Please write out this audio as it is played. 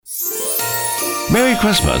Merry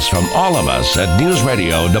Christmas from all of us at News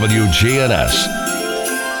Radio WGNS.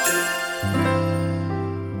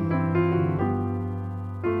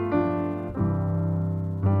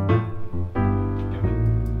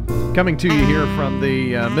 Coming to you here from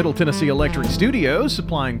the Middle Tennessee Electric Studios,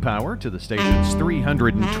 supplying power to the station's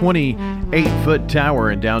 328-foot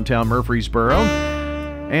tower in downtown Murfreesboro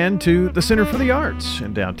and to the Center for the Arts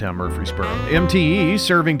in downtown Murfreesboro. MTE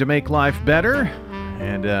serving to make life better.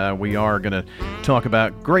 And we are going to talk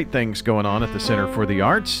about great things going on at the Center for the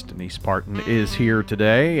Arts. Denise Parton is here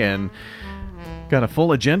today and got a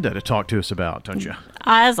full agenda to talk to us about, don't you?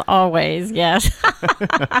 As always, yes.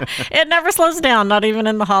 It never slows down, not even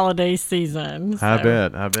in the holiday season. So.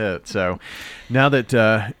 I bet. So now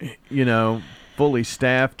that, fully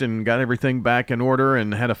staffed and got everything back in order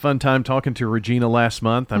and had a fun time talking to Regina last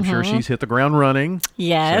month, I'm sure she's hit the ground running.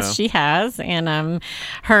 Yes, she has. And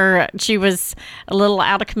she was a little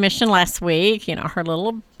out of commission last week. Her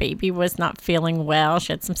little baby was not feeling well.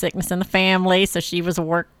 She had some sickness in the family, so she was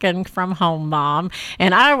working from home mom.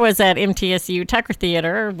 And I was at MTSU Tucker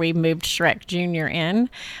Theater. We moved Shrek Jr. in.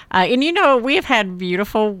 And we have had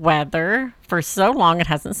beautiful weather for so long. It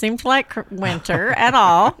hasn't seemed like winter at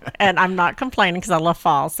all. And I'm not complaining because I love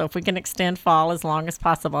fall. So if we can extend fall as long as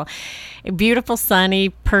possible. Beautiful, sunny,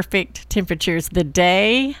 perfect temperatures. The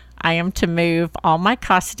day I am to move all my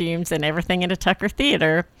costumes and everything into Tucker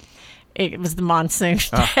Theater, it was the monsoon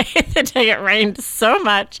day. The day it rained so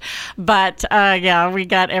much. But, we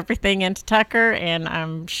got everything into Tucker, and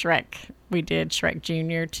Shrek. We did Shrek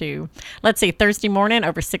Jr. to, Thursday morning,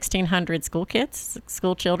 over 1,600 school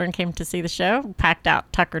children came to see the show, packed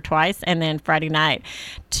out Tucker twice, and then Friday night,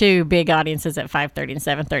 2 big audiences at 5:30 and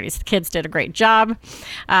 7:30. So the kids did a great job.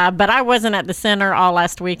 But I wasn't at the center all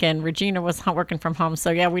last week, and Regina was working from home,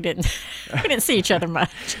 so we didn't see each other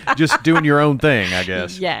much. Just doing your own thing, I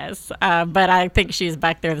guess. Yes, but I think she's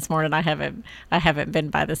back there this morning. I haven't been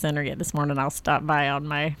by the center yet this morning. I'll stop by on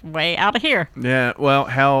my way out of here. Yeah, well,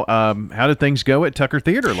 how did things go at Tucker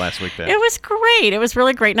Theater last week then? It was great. It was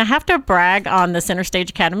really great. And I have to brag on the Center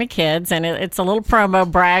Stage Academy kids, and it's a little promo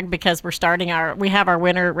brag because we have our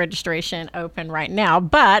winter registration open right now.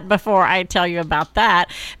 But before I tell you about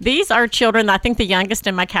that, these are children. I think the youngest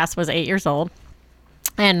in my cast was 8 years old.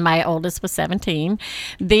 And my oldest was 17.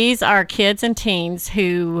 These are kids and teens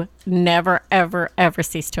who never, ever, ever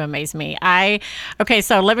cease to amaze me. So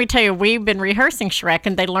let me tell you, we've been rehearsing Shrek,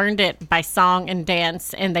 and they learned it by song and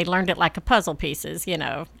dance, and they learned it like a puzzle pieces,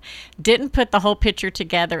 Didn't put the whole picture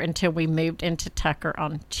together until we moved into Tucker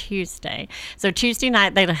on Tuesday. So Tuesday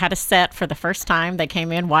night, they had a set for the first time. They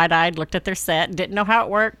came in wide-eyed, looked at their set, didn't know how it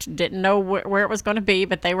worked, didn't know where it was going to be,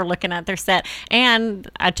 but they were looking at their set.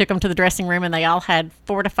 And I took them to the dressing room, and they all had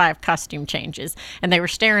 4 to 5 costume changes, and they were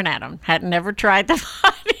staring at them. Hadn't never tried them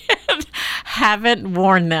on yet, haven't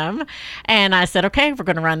worn them. And I said, okay, we're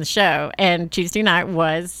going to run the show. And Tuesday night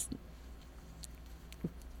was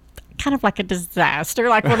kind of like a disaster,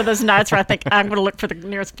 like one of those nights where I think I'm going to look for the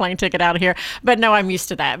nearest plane ticket out of here. But no, I'm used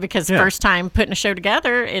to that because first time putting a show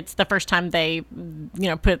together, it's the first time they,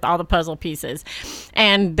 put all the puzzle pieces.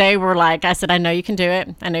 And they were like, I said, I know you can do it.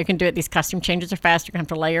 I know you can do it. These costume changes are fast. You're going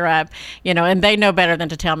to have to layer up, and they know better than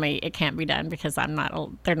to tell me it can't be done because they're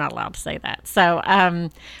not allowed to say that. So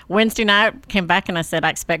Wednesday night came back and I said, I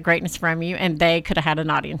expect greatness from you. And they could have had an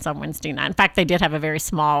audience on Wednesday night. In fact, they did have a very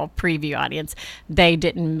small preview audience. They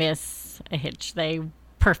didn't miss a hitch. They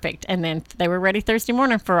perfect. And then they were ready Thursday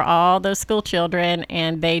morning for all those school children,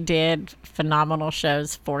 and they did phenomenal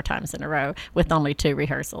shows 4 times in a row with only 2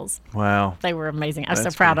 rehearsals. Wow. They were amazing. I was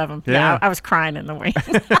so proud of them. Yeah, I was crying in the wings.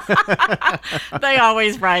 They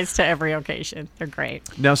always rise to every occasion. They're great.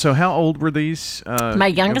 Now, so how old were these My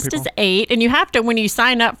youngest is 8, and you have to, when you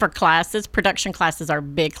sign up for classes, production classes are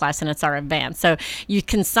big class, and it's our advanced. So you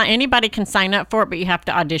can anybody can sign up for it, but you have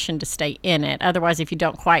to audition to stay in it. Otherwise, if you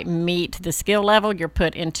don't quite meet the skill level, you're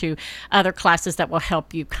put into other classes that will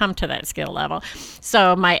help you come to that skill level.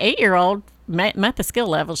 So my 8-year-old met the skill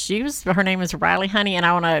level. Her name is Riley Honey, and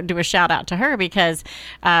I want to do a shout out to her because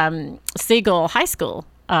Siegel High School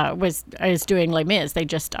is doing Les Mis. They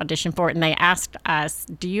just auditioned for it, and they asked us,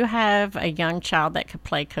 do you have a young child that could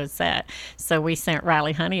play Cosette? So we sent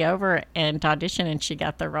Riley Honey over and to audition, and she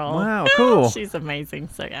got the role. Wow, cool. She's amazing.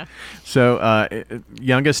 So yeah. So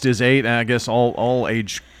youngest is 8, and I guess all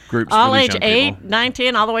age groups. All age 8, 9,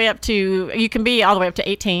 10, all the way up to, you can be all the way up to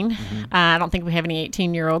 18. I don't think we have any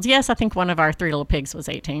 18-year-olds. Yes, I think one of our 3 little pigs was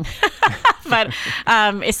 18. But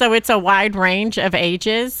so it's a wide range of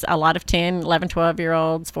ages, a lot of 10, 11,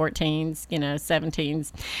 12-year-olds, 14s,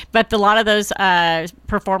 17s. But a lot of those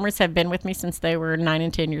performers have been with me since they were 9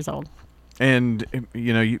 and 10 years old. And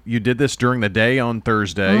you did this during the day on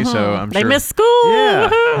Thursday, so I'm They sure missed school. Yeah,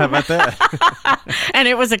 Woohoo! how about that? And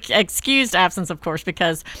it was an excused absence, of course,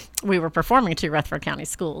 because we were performing to Rutherford County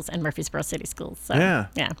schools and Murfreesboro City schools. So, Yeah.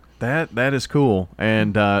 yeah. That is cool.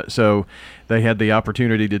 And so they had the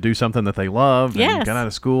opportunity to do something that they loved and Yes. got out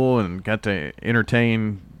of school and got to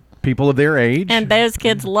entertain people of their age. And those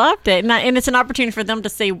kids loved it. And it's an opportunity for them to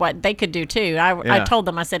see what they could do, too. I Yeah. told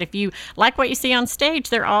them, I said, if you like what you see on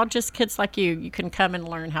stage, they're all just kids like you. You can come and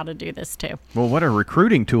learn how to do this, too. Well, what a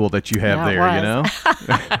recruiting tool that you have Yeah, it there,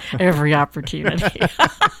 was. Every opportunity.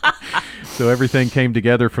 So everything came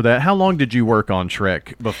together for that. How long did you work on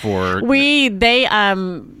Shrek before?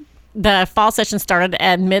 The fall session started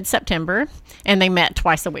at mid-September, and they met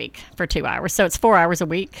twice a week for 2 hours. So it's 4 hours a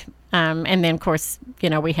week. And then, of course,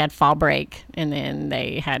 we had fall break, and then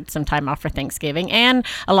they had some time off for Thanksgiving. And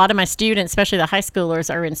a lot of my students, especially the high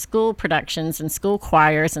schoolers, are in school productions and school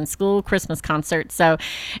choirs and school Christmas concerts. So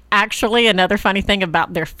actually, another funny thing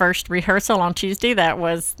about their first rehearsal on Tuesday, that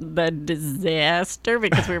was the disaster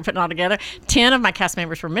because we were putting it all together. 10 of my cast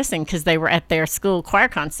members were missing because they were at their school choir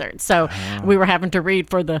concert. So we were having to read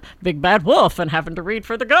for the Big Bad Wolf and having to read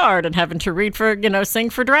for the Guard and having to read for, sing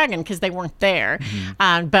for Dragon because they weren't there.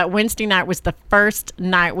 But Wednesday night was the first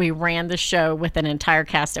night we ran the show with an entire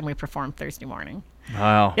cast, and we performed Thursday morning.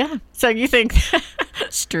 Wow. Yeah. So you think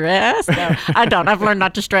stress? No, I don't. I've learned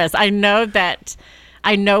not to stress. I know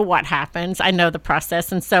what happens. I know the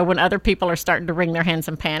process. And so when other people are starting to wring their hands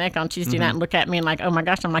in panic on Tuesday night and look at me and like, oh my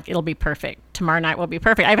gosh, I'm like, it'll be perfect. Tomorrow night will be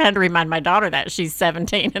perfect. I've had to remind my daughter that. She's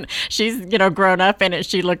 17 and she's, grown up in it.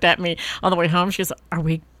 She looked at me on the way home. She goes, Are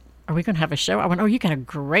we going to have a show? I went, oh, you got a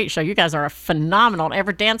great show. You guys are a phenomenal.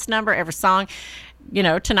 Every dance number, every song.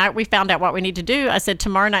 Tonight we found out what we need to do. I said,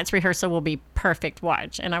 tomorrow night's rehearsal will be perfect.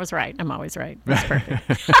 Watch. And I was right. I'm always right. It's perfect.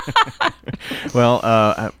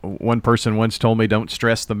 Well, one person once told me, don't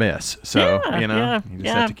stress the miss. So, you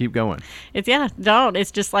just have to keep going. Don't.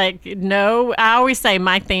 It's just like, no, I always say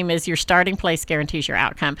my theme is your starting place guarantees your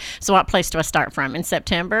outcome. So what place do I start from? In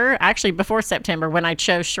September, actually before September, when I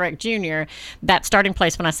chose Shrek Jr., that starting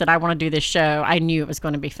place, when I said I want to do this show, I knew it was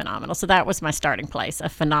going to be phenomenal. So that was my starting place, a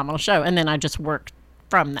phenomenal show. And then I just worked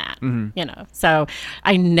from that, So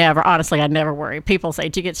I never worry. People say,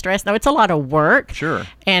 do you get stressed? No, it's a lot of work. Sure.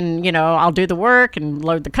 And, I'll do the work and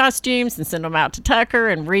load the costumes and send them out to Tucker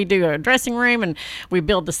and redo a dressing room. And we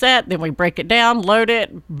build the set, then we break it down, load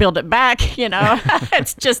it, build it back,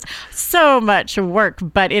 It's just so much work,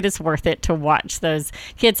 but it is worth it to watch those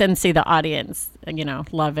kids and see the audience,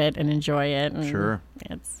 love it and enjoy it. And sure.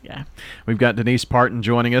 Yeah. We've got Denise Parton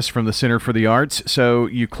joining us from the Center for the Arts. So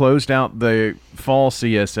you closed out the fall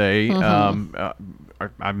CSA.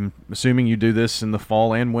 I'm assuming you do this in the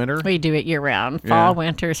fall and winter? We do it year round. Fall,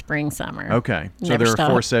 winter, spring, summer. Okay. So Never there are stop.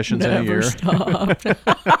 4 sessions in a year. Stopped.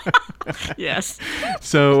 Yes.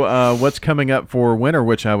 So what's coming up for winter,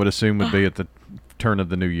 which I would assume would be at the turn of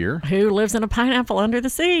the new year? Who lives in a pineapple under the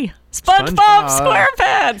sea? SpongeBob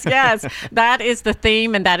SquarePants. Yes, that is the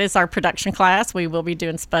theme, and that is our production class. We will be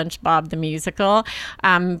doing SpongeBob the musical.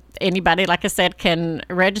 Anybody, like I said, can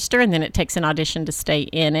register, and then it takes an audition to stay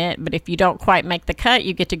in it. But if you don't quite make the cut,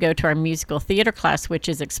 you get to go to our musical theater class, which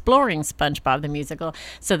is exploring SpongeBob the musical.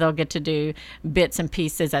 So they'll get to do bits and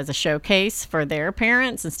pieces as a showcase for their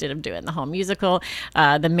parents instead of doing the whole musical.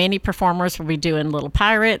 The mini performers will be doing Little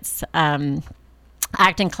Pirates.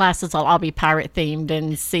 Acting classes will all be pirate themed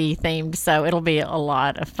and sea themed, so it'll be a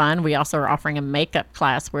lot of fun. We also are offering a makeup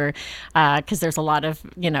class where, because there's a lot of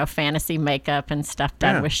fantasy makeup and stuff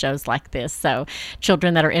done with shows like this. So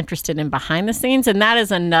children that are interested in behind the scenes, and that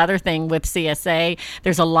is another thing with CSA.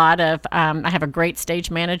 There's a lot of. I have a great stage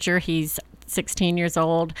manager. He's 16 years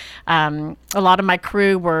old. A lot of my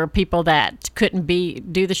crew were people that couldn't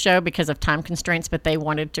do the show because of time constraints, but they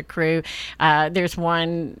wanted to crew. There's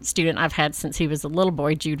one student I've had since he was a little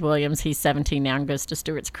boy, Jude Williams. He's 17 now and goes to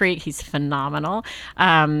Stewart's Creek. He's phenomenal.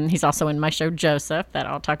 He's also in my show, Joseph, that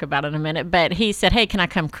I'll talk about in a minute. But he said, hey, can I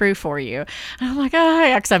come crew for you? And I'm like, oh,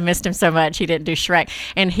 yeah, because I missed him so much. He didn't do Shrek.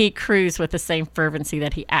 And he crews with the same fervency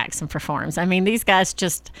that he acts and performs. I mean, these guys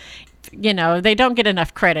just... they don't get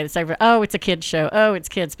enough credit. It's like, oh, it's a kid's show. Oh, it's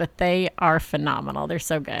kids, but they are phenomenal. They're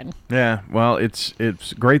so good. Yeah, well, it's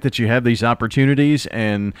great that you have these opportunities,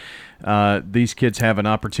 and these kids have an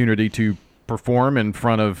opportunity to perform in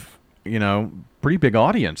front of, pretty big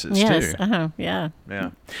audiences too. Yeah. Yeah.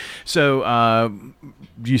 So,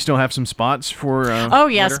 do you still have some spots for? Oh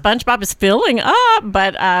yeah, winter? SpongeBob is filling up,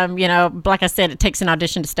 but like I said, it takes an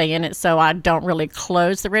audition to stay in it, so I don't really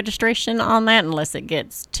close the registration on that unless it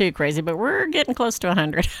gets too crazy. But we're getting close to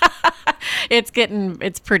 100.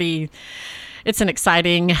 It's pretty. it's an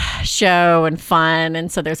exciting show and fun,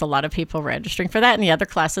 and so there's a lot of people registering for that, and the other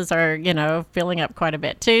classes are, filling up quite a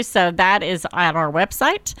bit too. So that is on our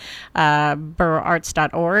website,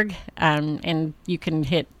 burrowarts.org, and you can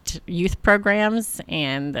hit youth programs,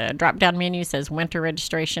 and the drop-down menu says winter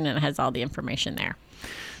registration, and it has all the information there.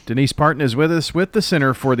 Denise Parton is with us with the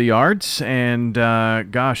Center for the Arts, and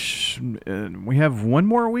we have one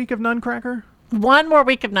more week of Nuncracker? One more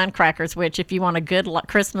week of Nuncrackers, which if you want a good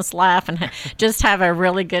Christmas laugh and just have a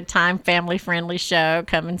really good time, family-friendly show,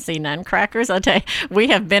 come and see Nuncrackers. I'll tell you, we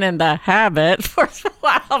have been in the habit for a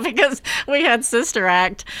while because we had Sister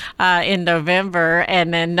Act in November,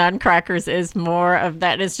 and then Nuncrackers is more of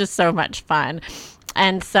that. It's just so much fun.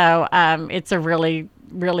 And so it's a really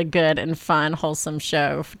good and fun, wholesome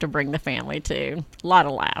show to bring the family to. A lot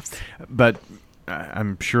of laughs. But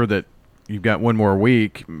I'm sure that you've got one more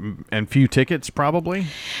week and few tickets, probably.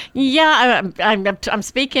 Yeah, I'm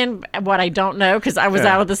speaking what I don't know because I was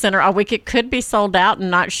out of the center all week. It could be sold out, and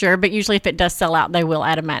not sure. But usually, if it does sell out, they will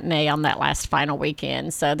add a matinee on that last final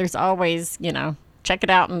weekend. So there's always, check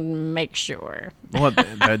it out and make sure. Well,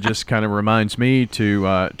 that just kind of reminds me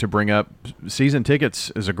to bring up season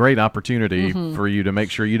tickets is a great opportunity for you to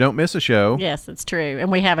make sure you don't miss a show. Yes, it's true.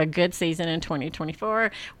 And we have a good season in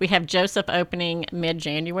 2024. We have Joseph opening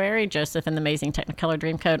mid-January, Joseph and the Amazing Technicolor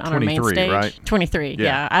Dreamcoat on our main stage. Right? 23,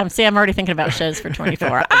 yeah. I'm already thinking about shows for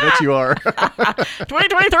 24. I bet you are.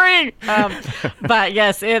 2023! But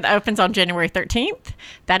yes, it opens on January 13th.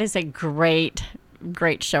 That is a great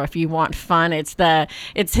show if you want fun. It's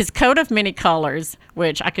his coat of many colors,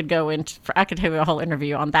 which I could have a whole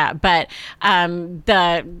interview on that. But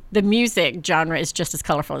the music genre is just as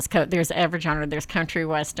colorful as coat. There's every genre. There's country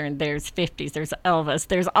western. There's 50s. There's Elvis.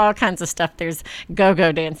 There's all kinds of stuff. There's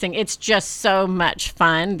go-go dancing. It's just so much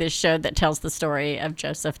fun. This show that tells the story of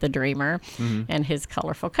Joseph the Dreamer and his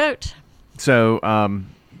colorful coat. So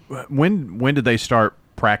when did they start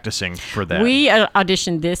practicing for that? We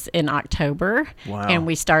auditioned this in October. Wow. And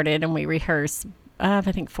we started and we rehearse I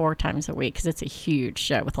think 4 times a week because it's a huge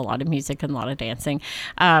show with a lot of music and a lot of dancing.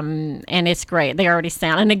 And it's great. They already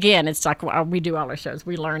sound, and again, it's like we do all our shows.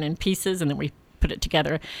 We learn in pieces and then we put it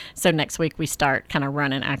together. So next week we start kind of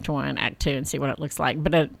running Act 1, Act 2 and see what it looks like.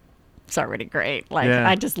 But it's already great.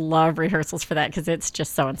 I just love rehearsals for that because it's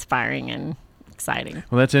just so inspiring and exciting.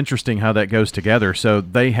 Well, that's interesting how that goes together. So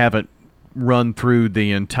they haven't run through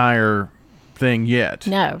the entire thing yet.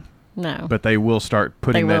 No. But they will start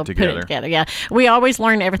putting that together. Put it together, yeah. We always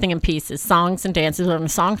learn everything in pieces, songs and dances. We learn the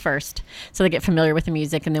song first, so they get familiar with the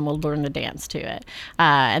music, and then we'll learn the dance to it.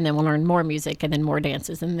 And then we'll learn more music, and then more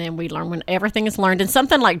dances. And then we learn when everything is learned. And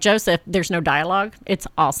something like Joseph, there's no dialogue. It's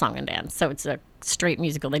all song and dance. So it's a straight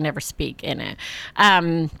musical. They never speak in it.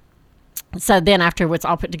 So then afterwards,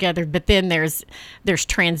 all put together. But then there's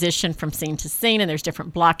transition from scene to scene, and there's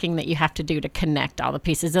different blocking that you have to do to connect all the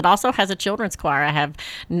pieces. It also has a children's choir. I have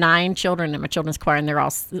 9 children in my children's choir, and they're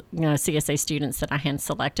all CSA students that I hand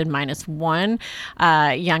selected, minus one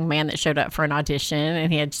young man that showed up for an audition,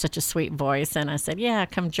 and he had such a sweet voice. And I said, "Yeah,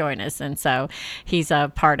 come join us." And so he's a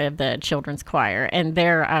part of the children's choir, and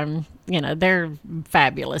they're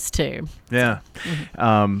fabulous too. Yeah.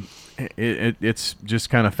 So, it's just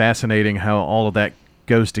kind of fascinating how all of that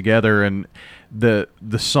goes together, and the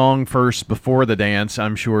song first before the dance,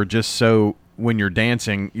 I'm sure, just so when you're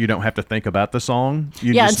dancing, you don't have to think about the song.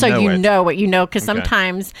 And so you know what you know, because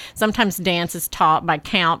sometimes dance is taught by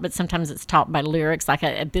count, but sometimes it's taught by lyrics, like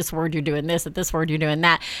at this word you're doing this, at this word you're doing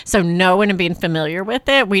that. So knowing and being familiar with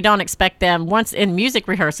it, we don't expect them, once in music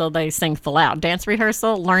rehearsal, they sing full out. Dance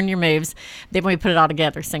rehearsal, learn your moves. Then when we put it all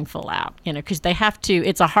together, sing full out, because they have to,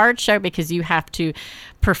 it's a hard show because you have to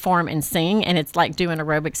perform and sing, and it's like doing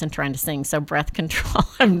aerobics and trying to sing. So breath control,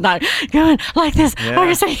 I'm not going like this.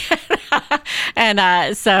 Yeah.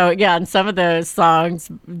 And some of those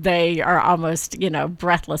songs, they are almost,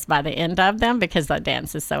 breathless by the end of them because the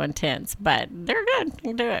dance is so intense, but they're good. You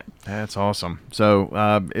can do it. That's awesome. So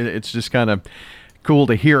it's just kind of cool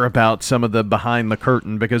to hear about some of the behind the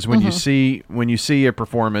curtain, because when you see a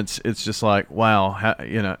performance, it's just like, wow,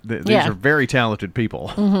 these are very talented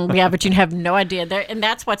people. Yeah, but you have no idea. And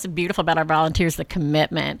that's what's beautiful about our volunteers, the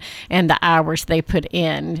commitment and the hours they put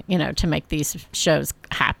in, to make these shows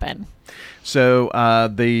happen. So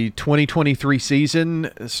the 2023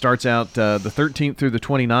 season starts out the 13th through the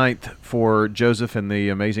 29th for Joseph and the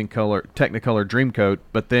Amazing Technicolor Dreamcoat,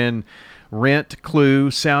 but then Rent, Clue,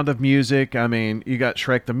 Sound of Music. I mean, you got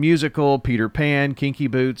Shrek the Musical, Peter Pan, Kinky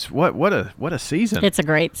Boots. What a season! It's a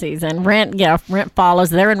great season. Rent follows.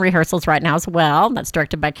 They're in rehearsals right now as well. That's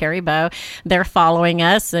directed by Carrie Bow. They're following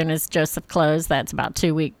us, and as Joseph closed, that's about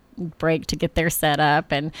 2 weeks break to get their set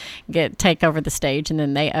up and take over the stage, and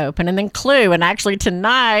then they open. And then Clue, and actually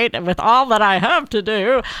tonight, with all that I have to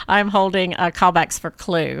do, I'm holding callbacks for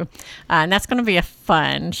Clue, and that's going to be a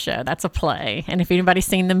fun show. That's a play, and if anybody's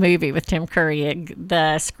seen the movie with Tim Curry,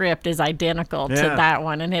 the script is identical to that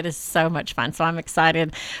one, and it is so much fun. So I'm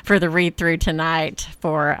excited for the read through tonight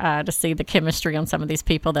to see the chemistry on some of these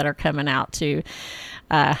people that are coming out to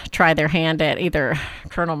try their hand at either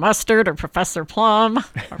Colonel Mustard or Professor Plum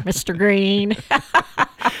or Mr. Green.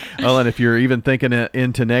 Well, and if you're even thinking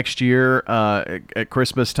into next year, at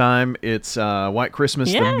Christmas time, it's White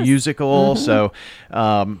Christmas, the musical. So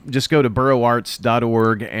just go to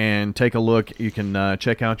boroughArts.org and take a look. You can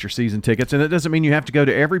check out your season tickets. And it doesn't mean you have to go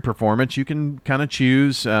to every performance. You can kind of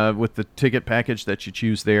choose with the ticket package that you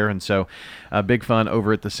choose there. And so big fun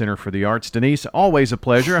over at the Center for the Arts. Denise, always a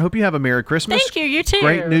pleasure. I hope you have a Merry Christmas. Thank you. You too.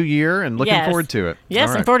 Great New Year, and looking forward to it.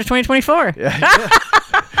 Yes, and forward to 2024.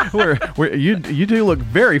 You do look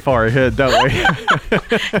very far ahead, don't we?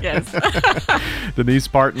 Yes. Denise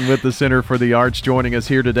Parton with the Center for the Arts joining us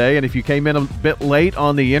here today. And if you came in a bit late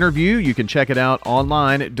on the interview, you can check it out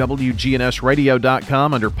online at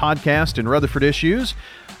WGNSradio.com under podcast and Rutherford Issues,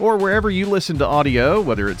 or wherever you listen to audio,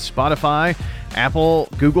 whether it's Spotify, Apple,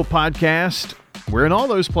 Google Podcast. We're in all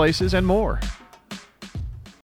those places and more.